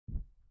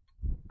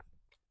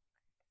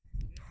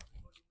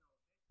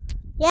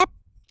Yep.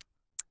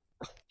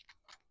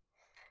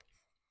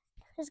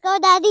 Let's go,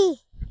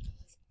 Daddy.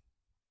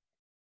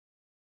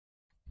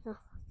 Oh,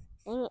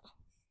 dang it.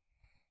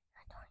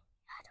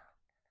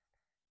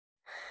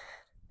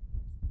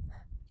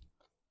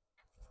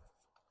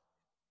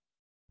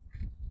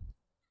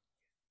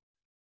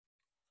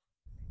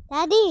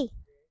 Daddy,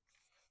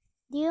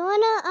 do you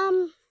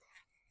wanna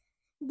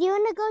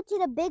go to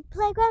the big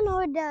playground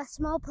or the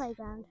small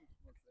playground?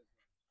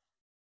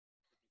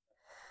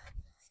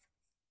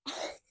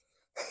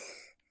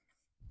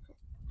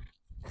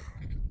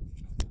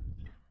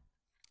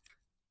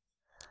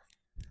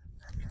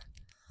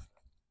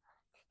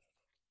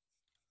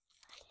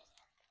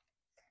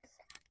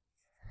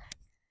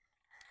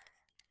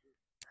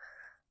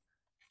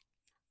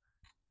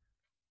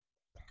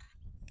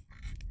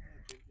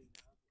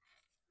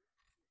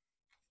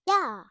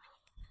 Yeah.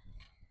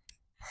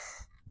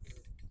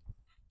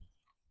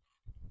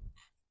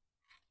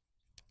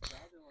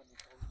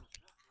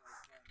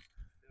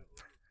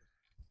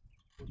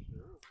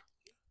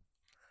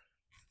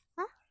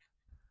 Huh?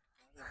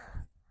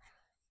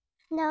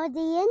 No,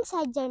 the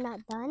insides are not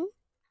done.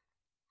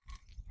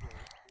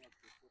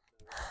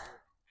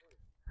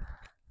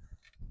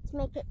 To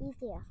make it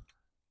easier.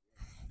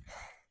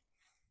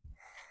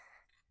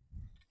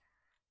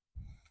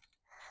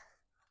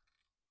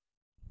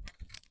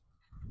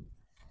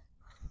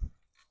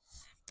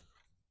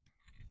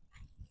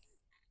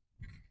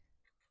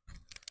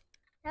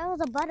 That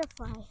was a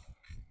butterfly.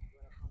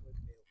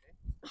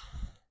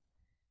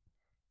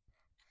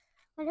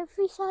 What if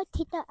we saw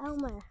Tita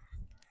Elmer?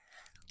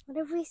 What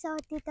if we saw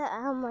Tita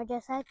Elmer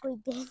just like we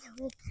did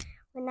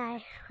when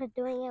I was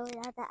doing it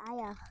without the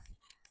Aya?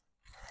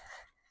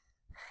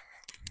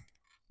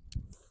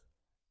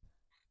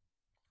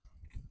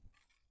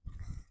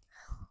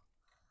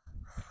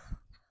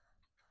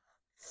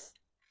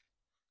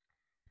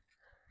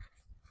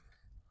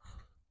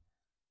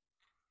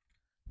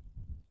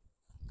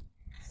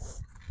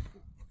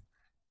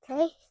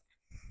 Okay.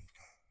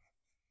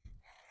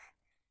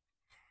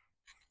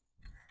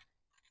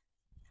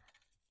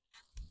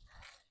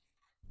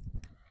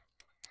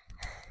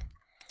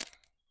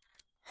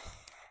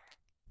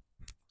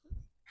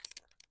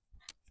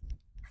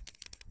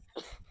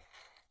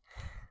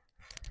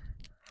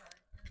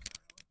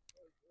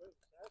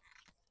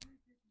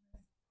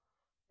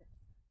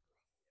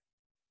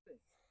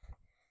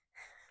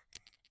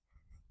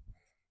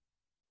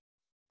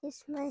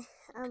 This my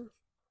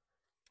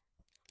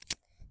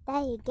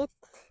Daddy, get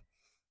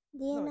the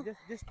No,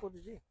 just put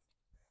it in.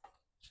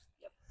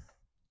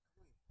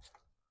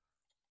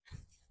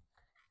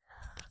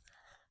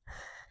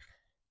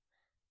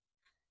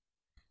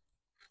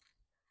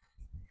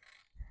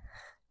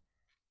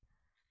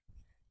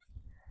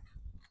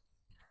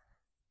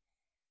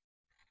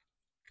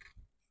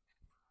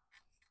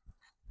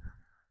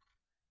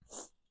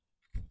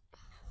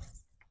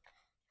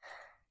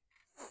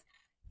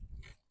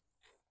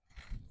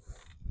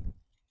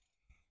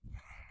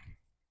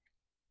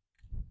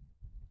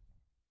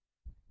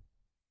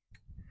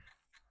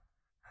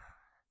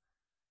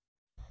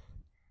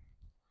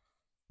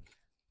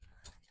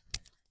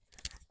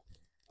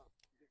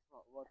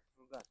 What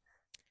forgot?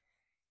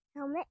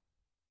 helmet.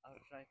 Our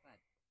tripod.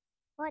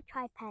 What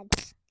tripod?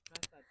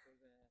 Tripod for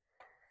the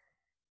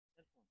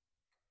headphone.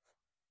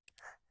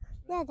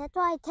 Yeah, that's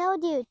why I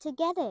told you to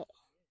get it.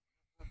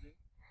 Problem.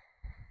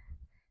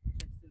 You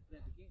can still play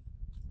the game.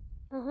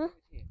 Mhm.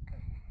 Give it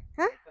here.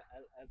 Huh?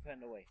 I'll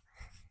find a way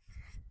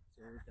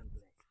so we can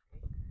play.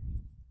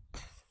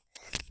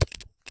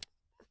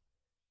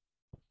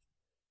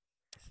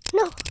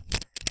 No.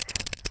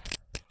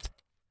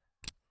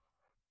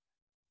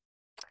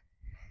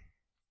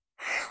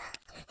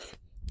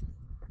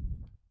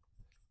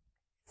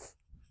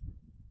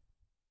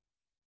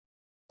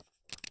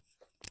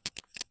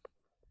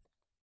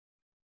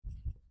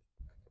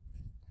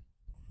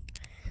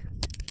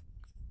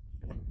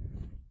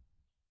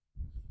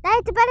 Daddy,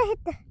 it's about to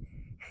hit the.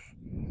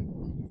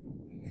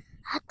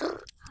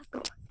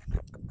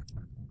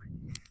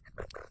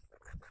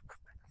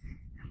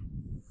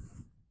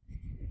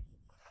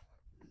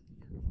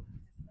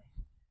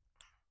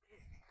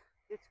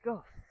 Let's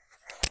go.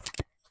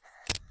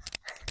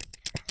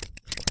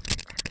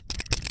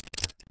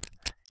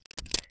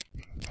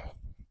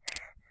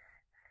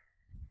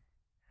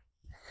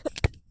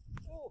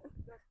 Oh,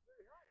 that's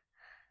very high.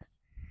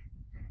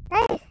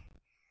 Daddy.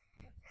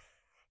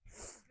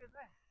 Look at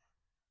that.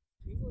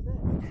 You go there.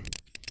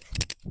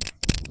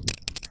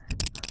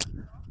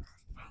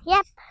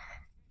 Yep.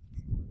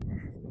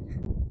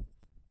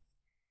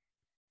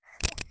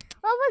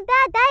 What was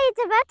that? Daddy,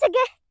 it's about to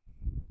get.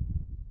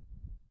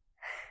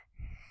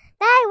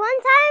 Daddy, one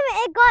time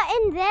it got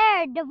in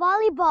there, the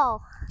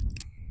volleyball.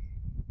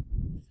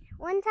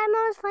 One time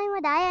I was playing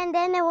with Aya and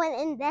then it went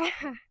in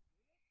there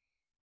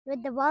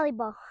with the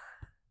volleyball.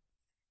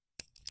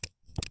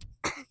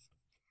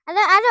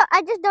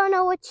 I just don't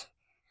know which,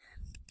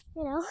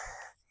 you know.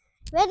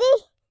 Ready?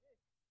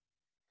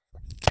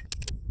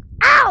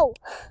 Ow!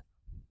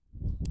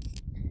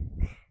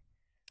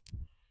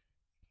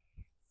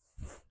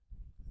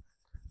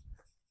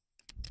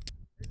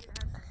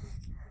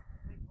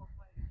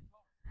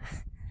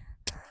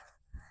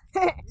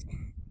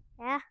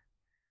 Yeah.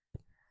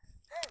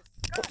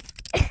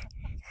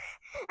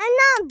 I'm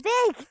not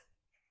big.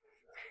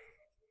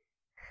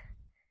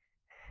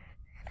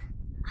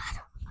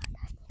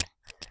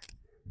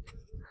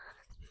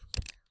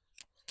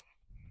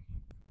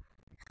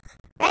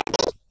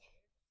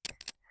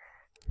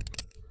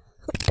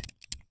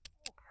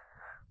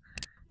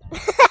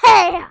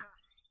 Hey!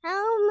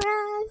 Home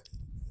run.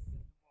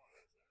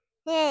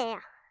 Yeah.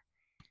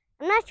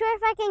 I'm not sure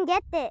if I can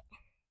get it.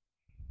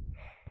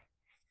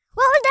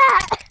 What was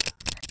that?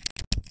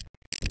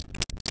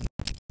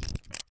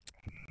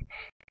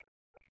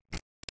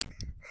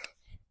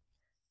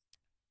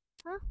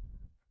 Huh?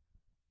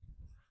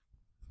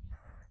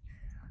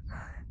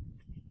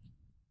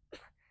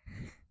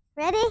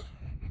 Ready?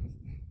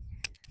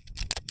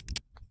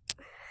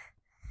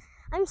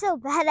 I'm so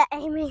bad at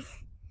aiming.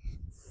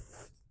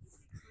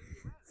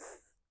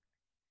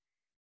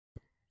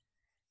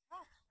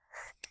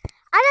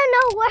 I don't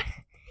know what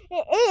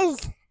it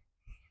is.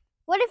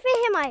 What if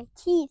it hit my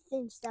teeth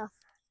and stuff?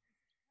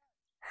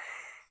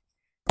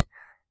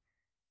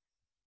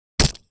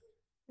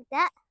 Like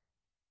that?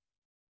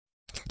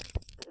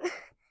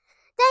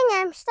 Dang it,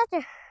 I'm such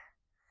a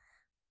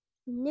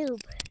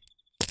noob.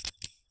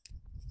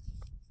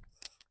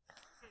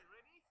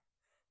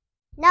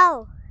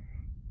 No.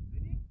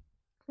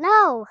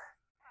 No.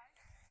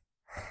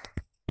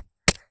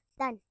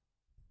 Done.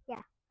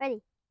 Yeah,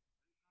 ready.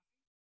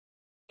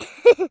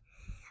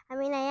 I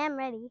mean, I am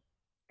ready.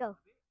 Go.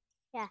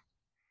 Yeah.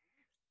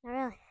 Not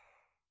really.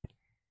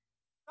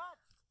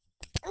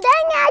 Dang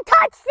it, I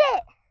touched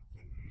it!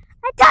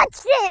 I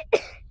touched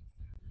it!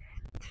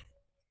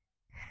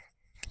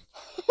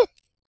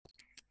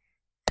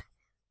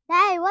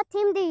 Hey, what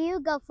team do you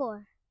go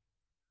for?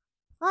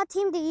 What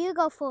team do you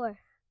go for?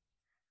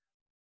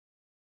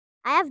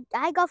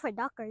 I go for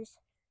Dockers.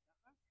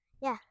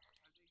 Yeah.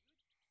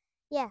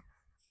 Yeah.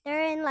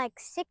 They're in like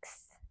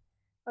 6th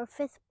or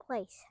 5th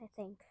place, I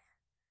think.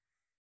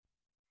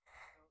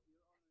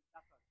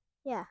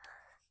 Yeah.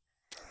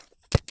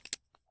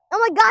 Oh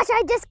my gosh,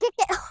 I just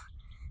kicked it.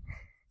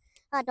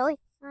 Adoy.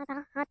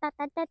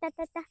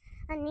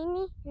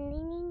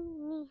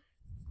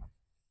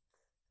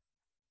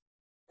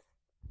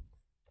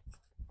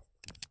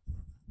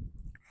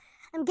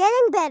 I'm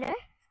getting better.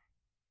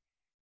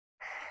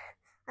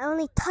 I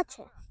only touch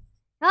it.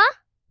 Huh?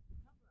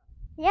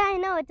 Yeah, I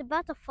know, it's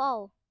about to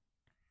fall.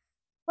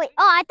 Wait,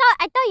 oh, I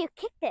thought you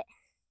kicked it.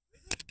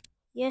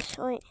 Yes,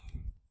 wait.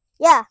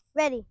 Yeah,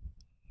 ready.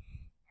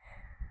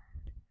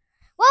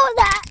 What was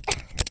that?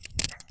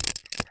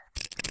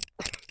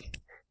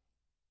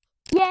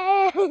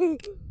 Yeah. Dang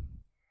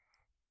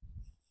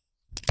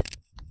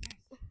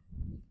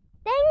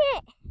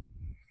it.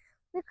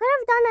 We could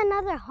have done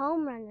another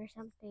home run or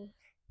something.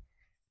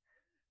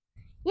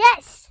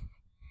 Yes.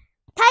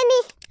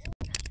 Tiny.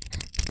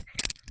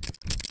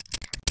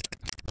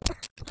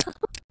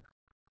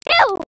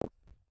 Ew.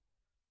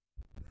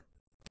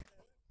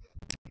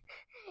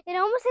 It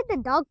almost hit the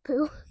dog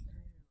poo.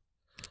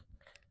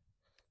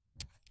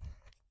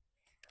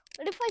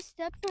 What if I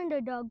stepped on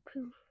the dog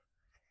poo?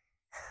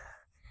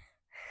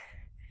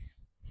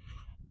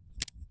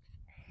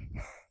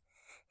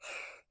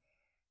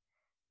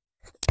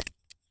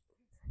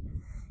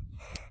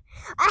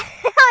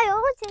 I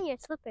almost hit your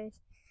slippers.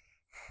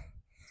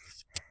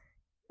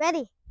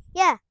 Ready?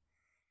 Yeah.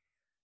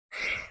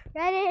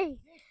 Ready?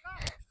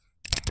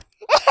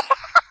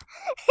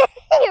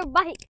 Your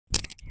bike.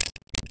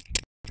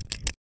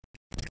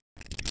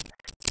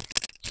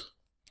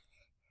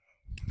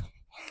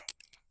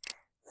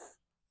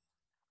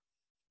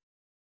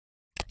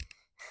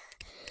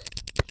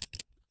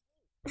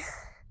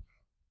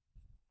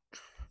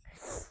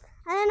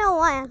 I don't know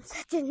why I'm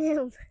such a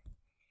noob.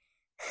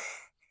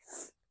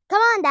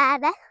 Come on,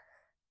 Dad.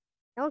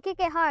 Don't kick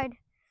it hard.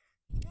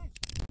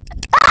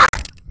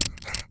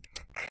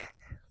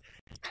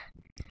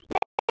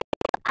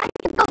 I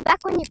can go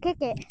back when you kick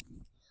it.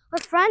 Or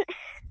front.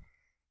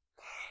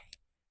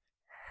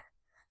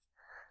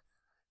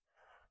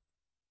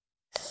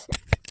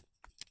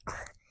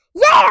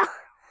 Yeah!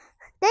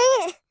 Dang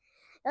it!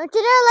 Don't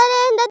you dare let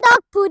it in the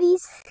dog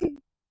pooties.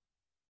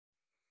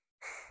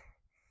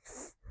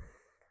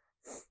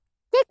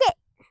 Kick it!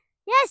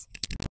 Yes!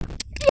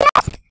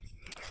 Yes!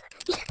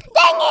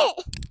 Dang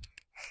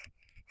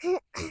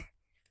it!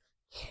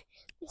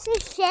 This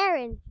is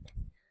Sharon.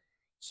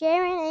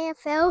 Sharon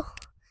AFL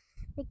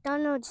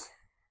McDonald's.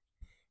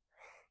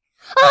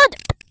 Oh!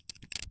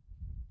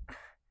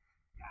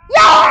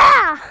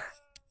 Yeah!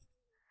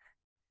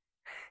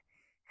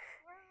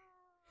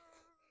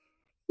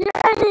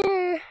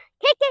 Yeah!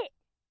 Kick it!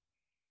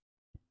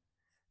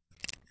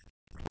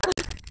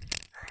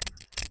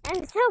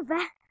 I'm so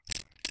bad.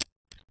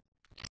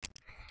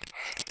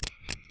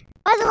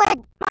 By the way,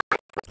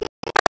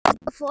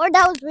 before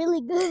that was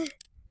really good.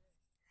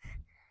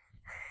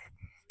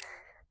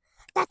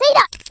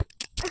 Tatita!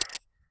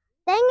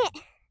 Dang it!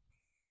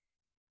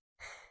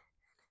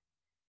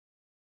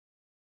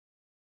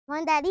 Come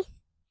on, Daddy.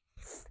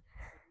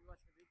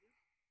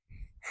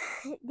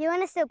 Do you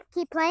want us to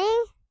keep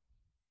playing?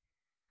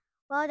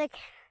 Well, the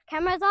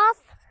camera's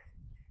off.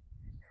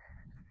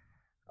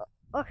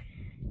 Or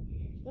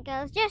okay,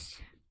 let's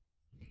just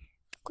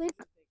quick.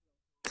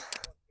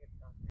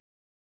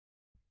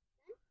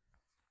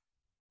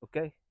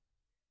 Okay.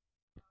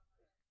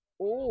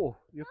 Oh,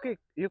 you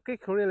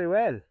kick really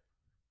well.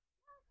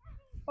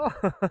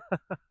 Oh,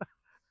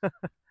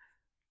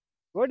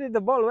 where did the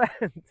ball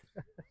went?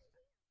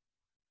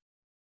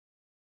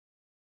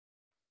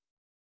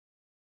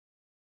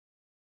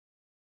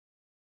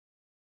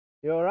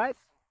 You all right?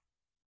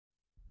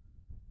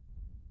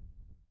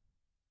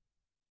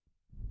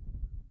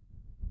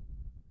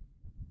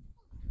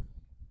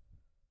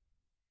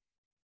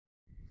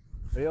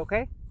 Are you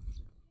okay?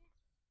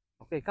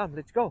 Okay, come,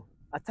 let's go.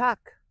 Attack.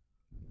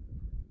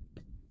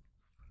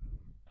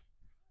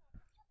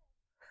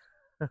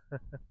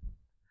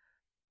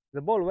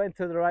 The ball went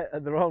to the right,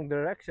 the wrong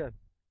direction.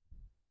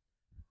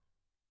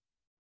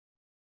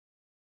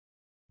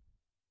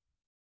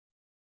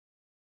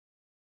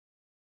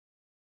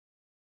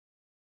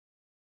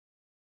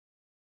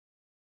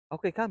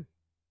 Okay, come,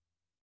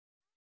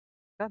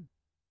 come,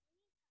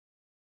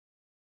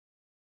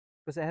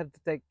 because I have to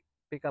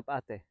pick up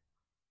Ate.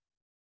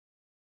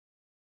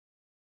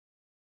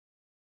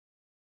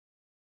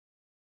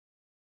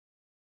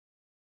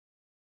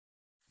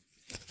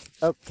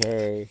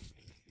 Okay.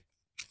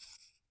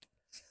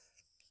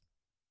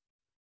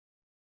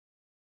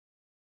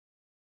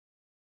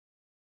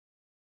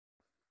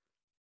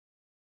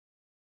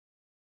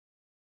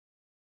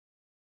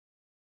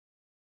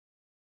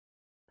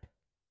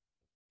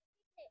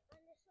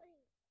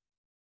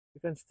 You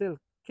can still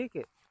kick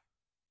it.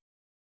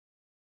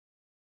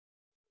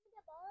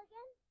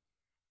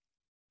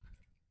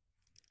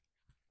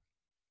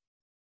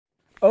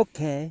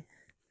 Okay.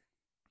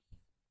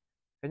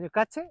 Can you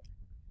catch it?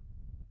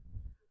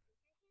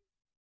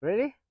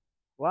 Ready?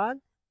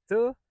 One,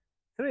 two,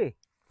 three.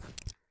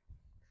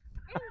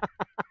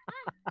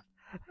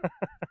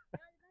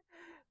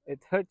 It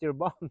hurt your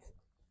bones.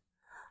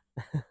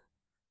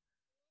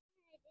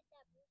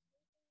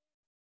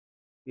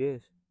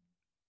 Yes.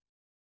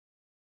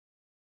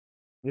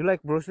 You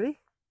like Bruce Lee?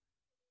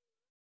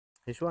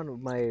 He's one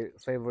of my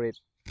favorite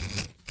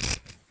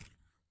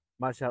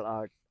martial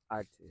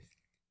artists.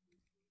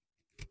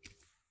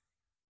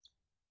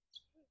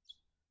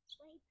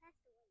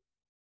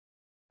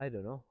 I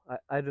don't know.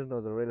 I don't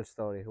know the real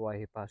story why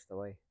he passed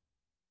away.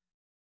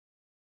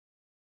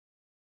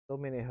 So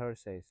many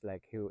hearsays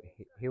like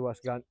he was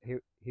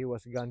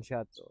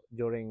gunshot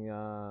during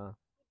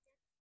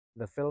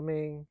the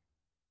filming.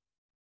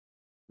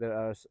 There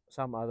are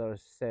some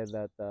others said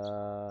that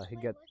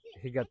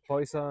he got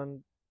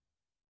poisoned,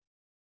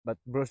 but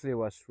Bruce Lee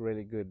was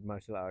really good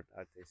martial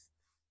artist.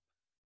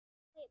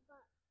 Wait,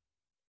 but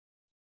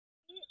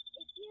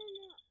if you're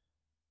not,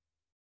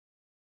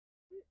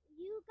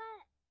 you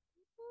got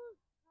people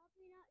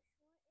probably not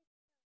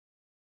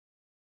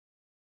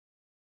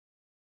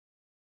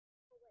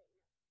sure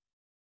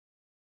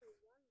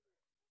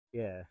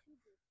Yeah,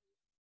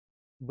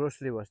 Bruce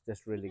Lee was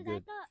just really because I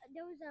good. thought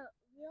there was a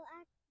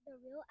the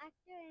real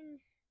actor, and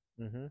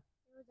Mm-hmm.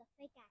 there was a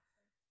fake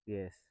actor.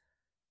 Yes,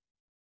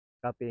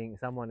 copying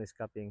someone is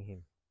copying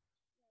him.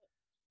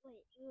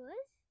 Wait, it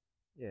was?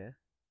 Yeah.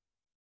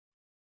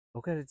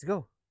 Okay, let's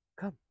go.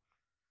 Come,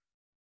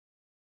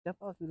 jump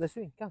out with the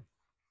swing. Come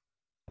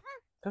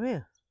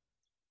here.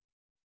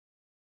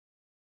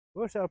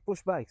 Where's our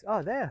push bikes?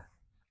 Oh, there.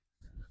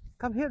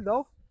 Come here,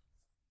 though.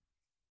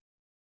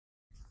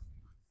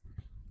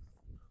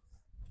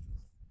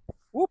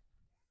 Whoop.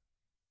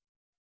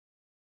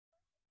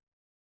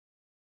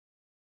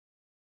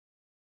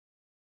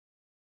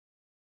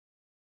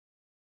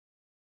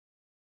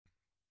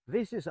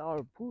 This is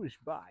our push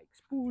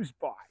bikes. Push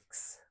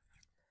bikes.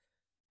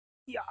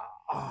 Yeah.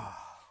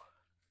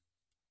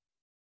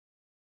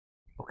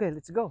 Okay,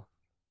 let's go.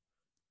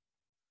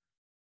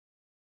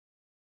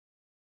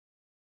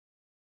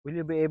 Will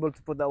you be able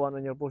to put that one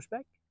on your push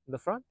bike in the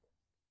front?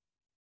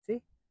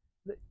 See,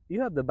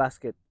 you have the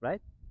basket,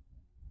 right?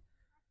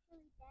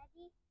 Actually,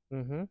 Daddy,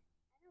 Mm-hmm. I don't want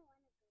to go.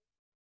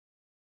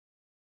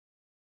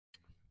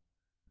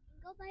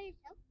 You can go by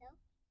yourself,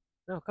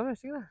 though. No, come here,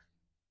 sige na.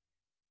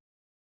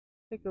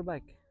 Take your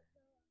bike.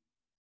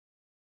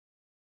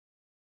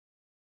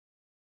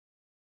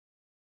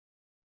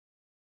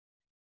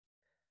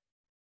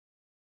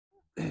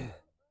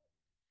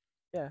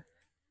 Yeah,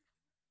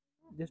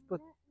 just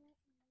put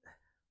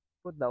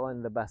that one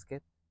in the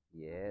basket.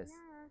 Yes,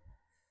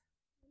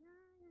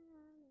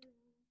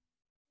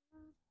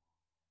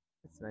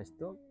 that's nice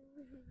dog.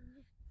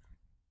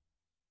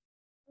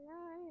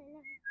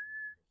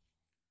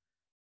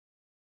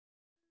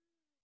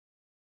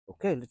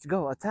 Okay, let's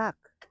go attack.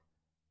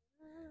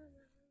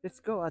 Let's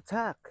go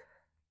attack.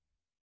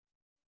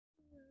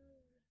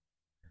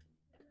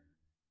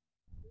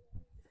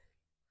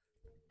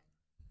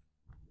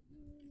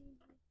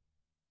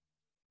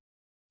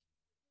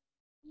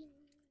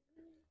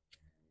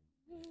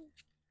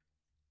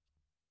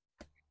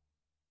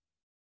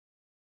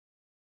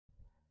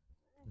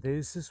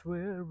 This is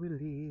where we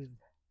live.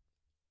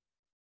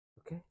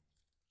 Okay.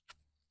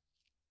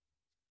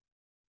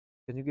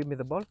 Can you give me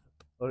the ball?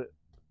 Or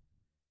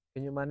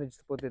can you manage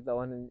to put it the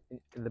one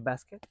in the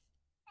basket?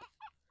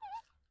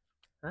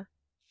 Huh?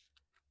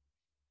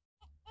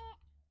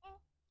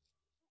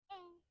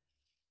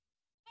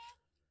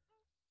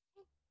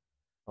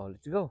 Oh,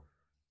 let's go.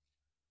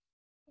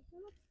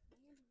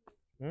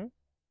 Hmm?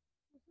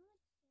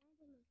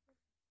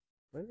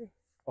 Really?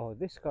 Oh,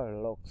 this car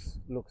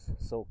looks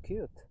so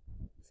cute.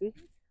 See?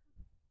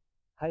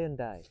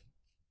 Hyundai.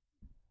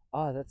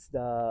 Ah, that's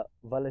the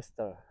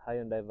Veloster,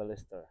 Hyundai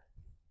Veloster.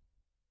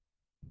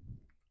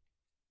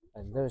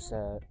 And there's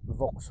a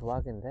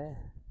Volkswagen there.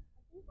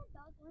 I think the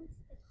dog wants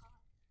the car.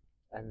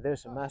 And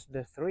there's a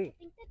Mazda 3. I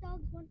think the dog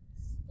wants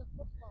the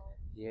football.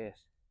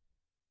 Yes.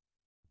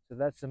 So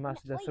that's a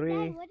Mazda Wait, 3.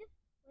 Dad, what if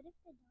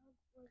the dog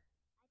was? I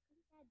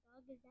think that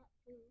dog is that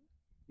too.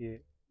 Yeah.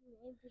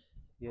 Maybe.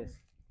 Yes.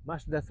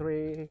 Mazda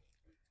 3,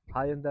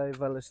 Hyundai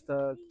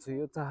Veloster,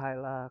 Toyota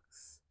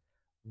Hilux,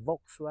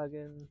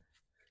 Volkswagen.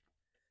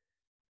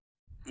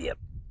 Yep.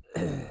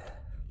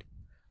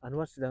 And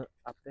what's the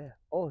up there?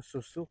 Oh,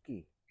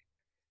 Suzuki.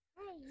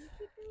 Hey, you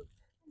should do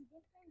a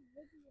different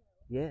video.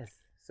 Yes.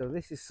 So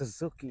this is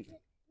Suzuki.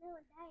 No,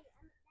 Dad,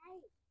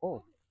 Dad.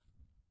 Oh,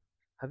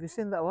 have you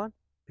seen that one?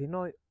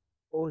 Pinoy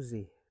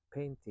Ozzy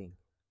painting.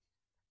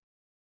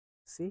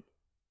 See?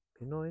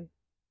 Pinoy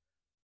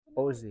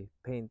Ozzy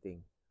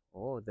painting.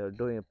 Oh, they're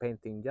doing a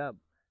painting job.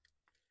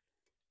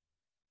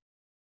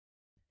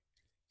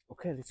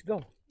 Okay, let's go.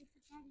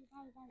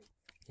 Daddy.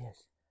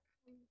 Yes.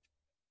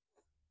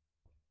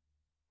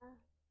 Uh,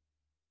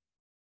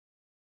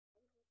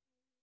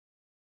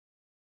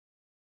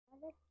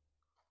 what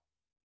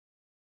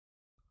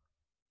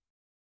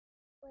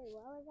wait,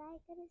 what was I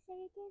gonna say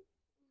again?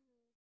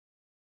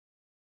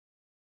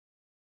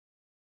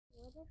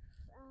 What if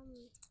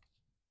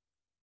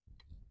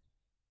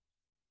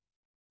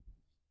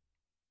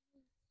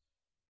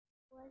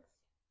was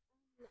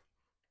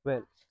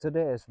Well,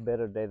 today is a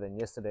better day than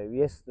yesterday.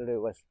 Yesterday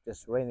was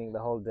just raining the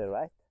whole day,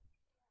 right?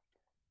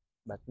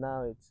 But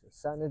now it's a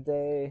sunny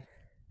day.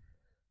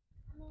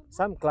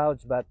 Some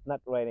clouds, but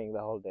not raining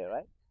the whole day,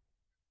 right?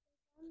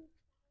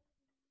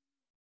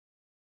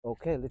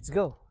 Okay, let's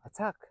go.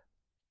 Attack.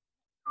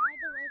 by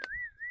the way,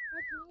 can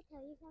I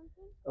tell you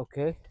something?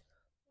 Okay.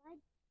 Why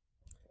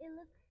it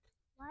look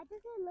why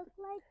does it look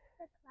like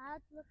the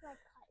clouds look like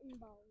cotton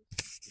balls?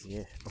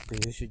 Yeah. Okay,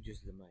 you should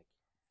use the mic.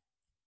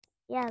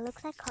 Yeah, it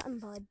looks like cotton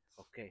buds.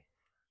 Okay.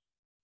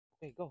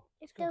 Okay, go.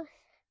 If Let's go. those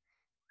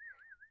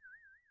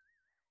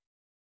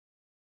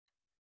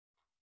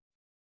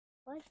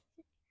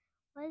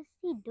what is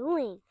he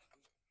doing?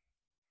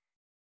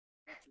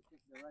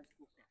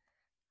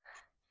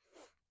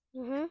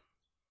 Mm-hmm.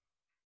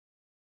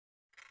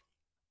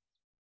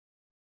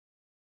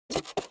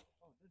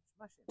 Oh, don't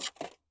smash it.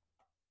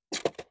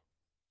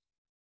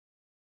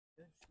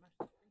 Don't smash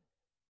the thing.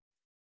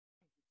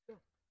 Let's go.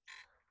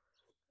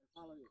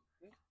 I'll follow you,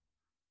 okay?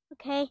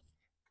 Okay.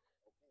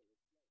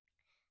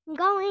 I'm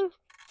going.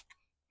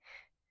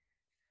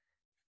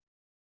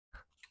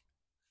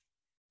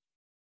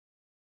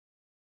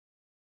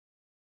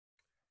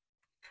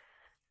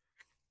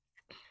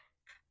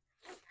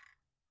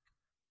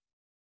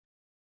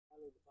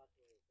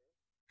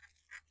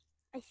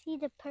 I see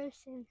the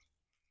person.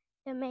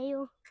 The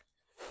male.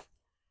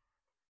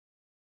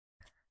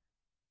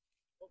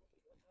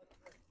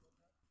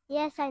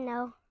 Yes, I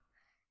know.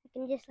 I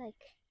can just like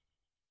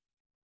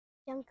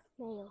junk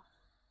mail.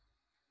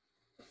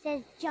 It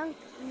says junk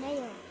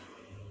mail.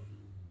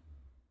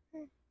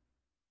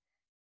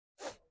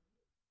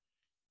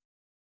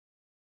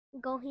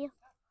 Go here.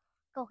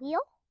 Go here.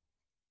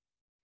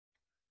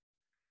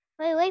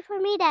 Wait for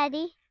me,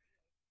 Daddy.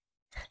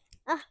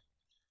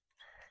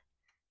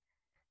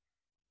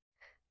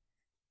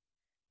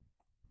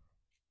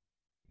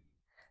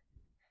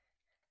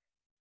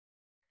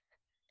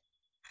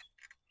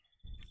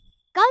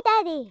 Go,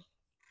 Daddy.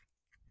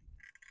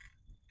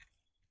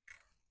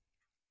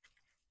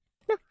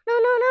 No.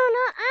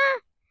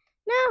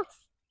 No.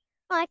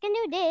 Oh, I can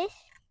do this.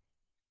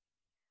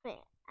 Wait.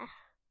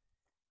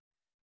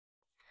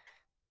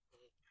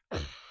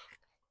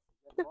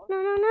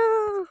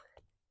 No.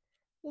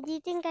 Do you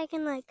think I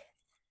can like?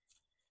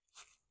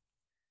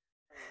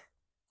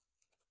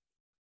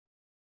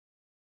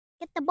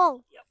 Get the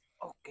ball. Yep.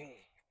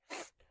 Okay.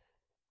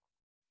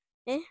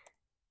 Eh?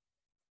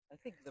 I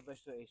think the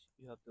best way is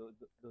you have to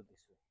do this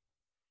way.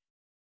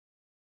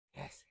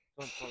 Yes.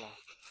 Don't fall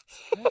off.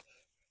 Yes.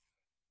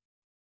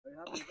 Are you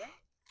happy with that?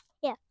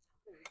 Yeah.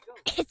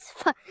 Okay, let's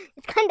go.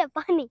 It's kind of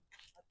funny.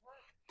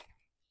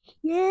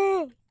 Yeah.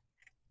 You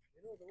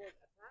know the word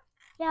attack?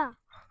 Yeah.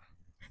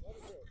 What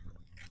is it?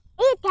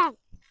 Eat that.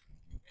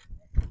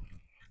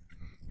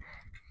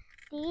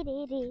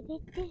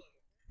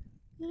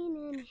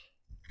 Dee.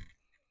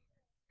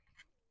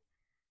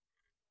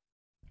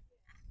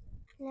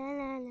 La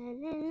la la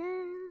la la.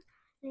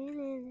 La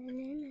la la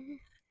la la.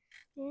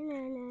 La la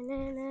la la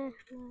la.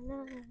 La la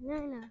la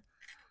la.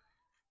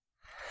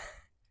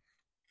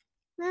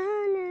 La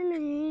la la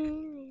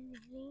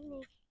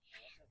la.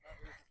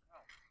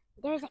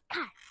 There's a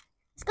car.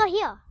 Let's go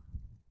here.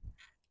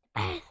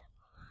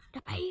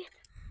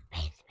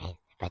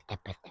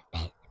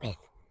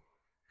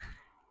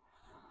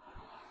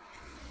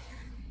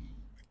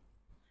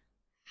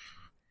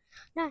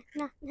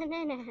 Look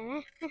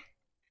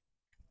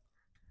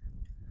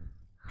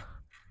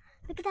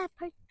at that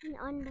person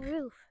on the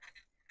roof.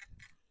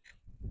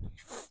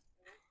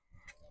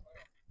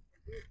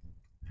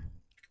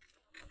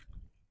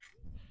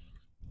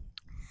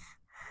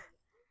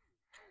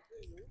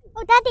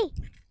 Oh, Daddy!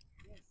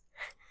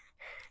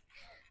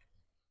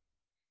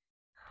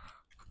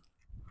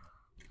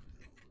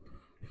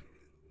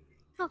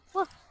 Oh,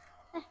 whoa.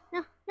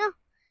 No, no,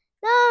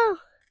 no!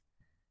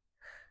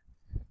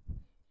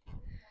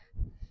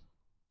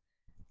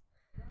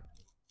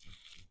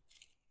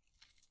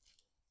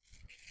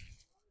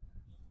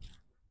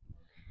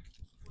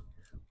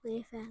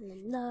 We fell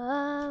in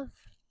love.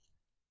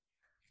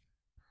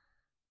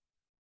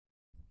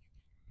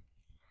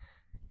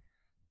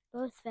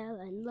 Both fell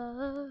in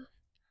love.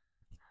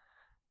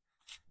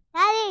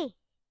 Daddy!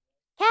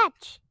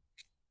 Catch!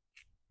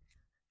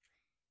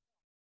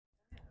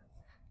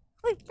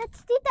 Wait,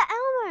 that's Tita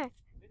Elmer.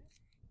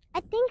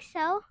 I think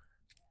so.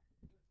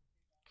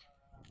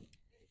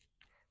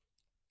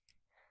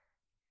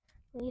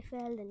 We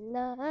fell in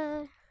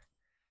love.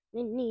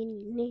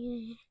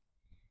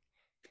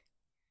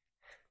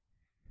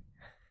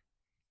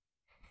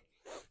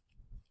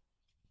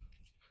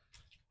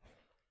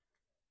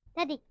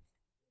 Daddy.